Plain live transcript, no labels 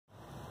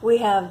We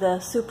have the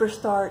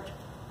SuperStart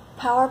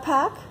Power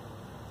Pack,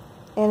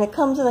 and it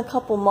comes in a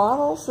couple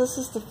models. This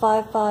is the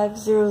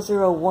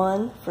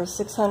 55001 for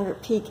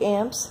 600 peak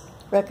amps,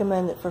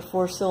 recommended for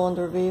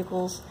 4-cylinder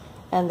vehicles,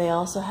 and they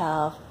also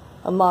have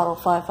a model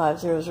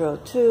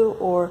 55002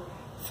 or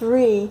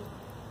 3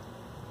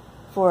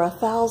 for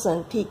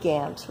 1000 peak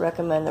amps,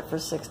 recommended for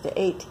 6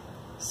 to 8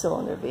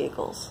 cylinder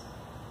vehicles.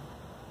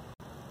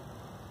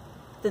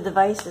 The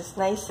device is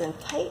nice and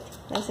tight,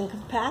 nice and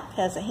compact,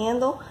 has a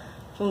handle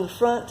from the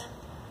front.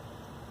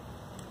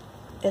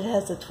 It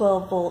has a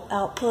 12-volt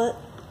output,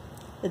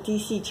 a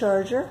DC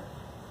charger,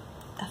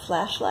 a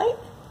flashlight,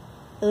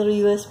 a little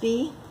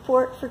USB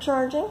port for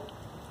charging,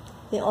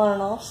 the on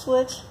and off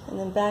switch, and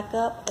then back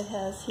up it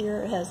has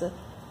a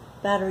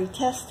battery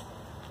test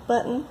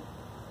button,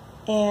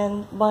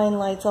 and mine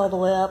lights all the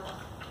way up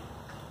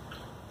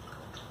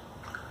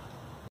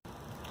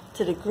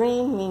to the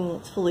green, meaning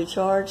it's fully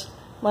charged.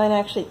 Mine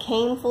actually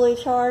came fully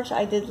charged.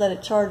 I did let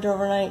it charge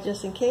overnight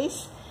just in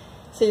case.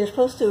 So you're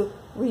supposed to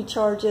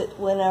recharge it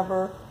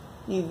whenever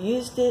you've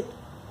used it,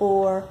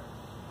 or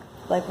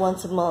like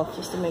once a month,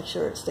 just to make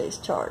sure it stays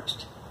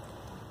charged.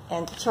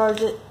 And to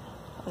charge it,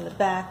 on the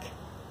back,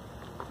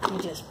 you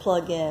just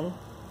plug in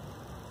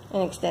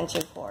an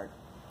extension cord.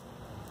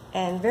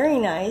 And very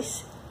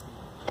nice,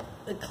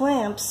 the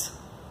clamps,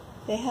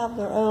 they have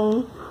their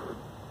own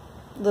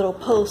little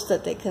post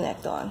that they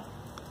connect on.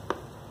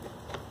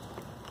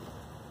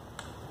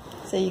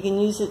 So you can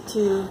use it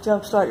to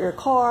jumpstart your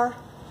car,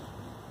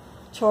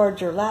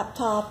 charge your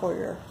laptop or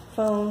your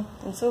phone,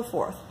 and so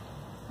forth.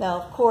 Now,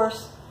 of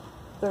course,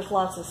 there's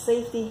lots of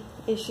safety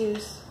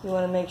issues. You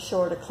want to make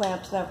sure the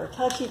clamps never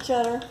touch each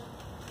other,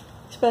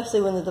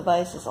 especially when the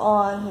device is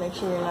on. Make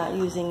sure you're not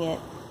using it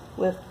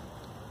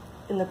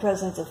in the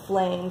presence of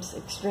flames,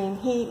 extreme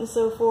heat, and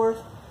so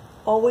forth.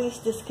 Always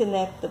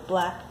disconnect the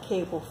black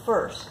cable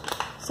first.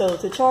 So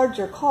to charge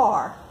your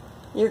car,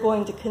 you're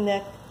going to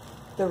connect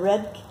the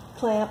red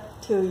clamp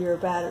to your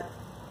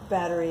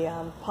battery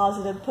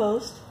positive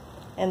post,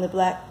 and the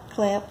black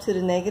clamp to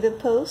the negative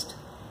post,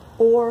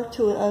 or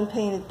to an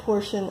unpainted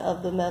portion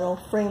of the metal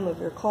frame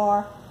of your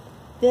car.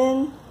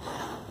 Then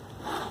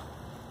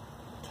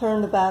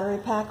turn the battery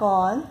pack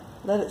on,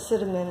 let it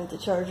sit a minute to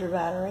charge your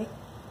battery.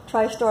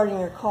 Try starting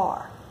your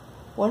car.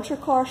 Once your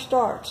car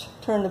starts,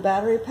 turn the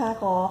battery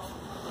pack off,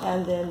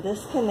 and then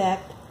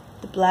disconnect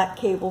the black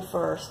cable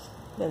first,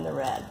 then the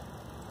red,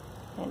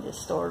 and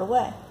just store it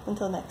away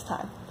until next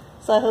time.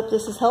 So I hope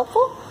this is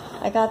helpful.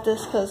 I got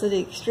this because of the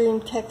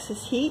extreme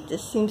Texas heat.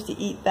 This seems to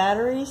eat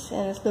batteries,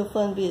 and it's no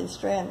fun being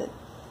stranded,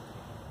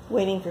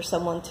 waiting for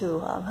someone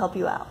to help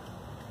you out.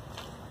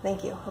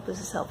 Thank you. Hope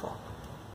this is helpful.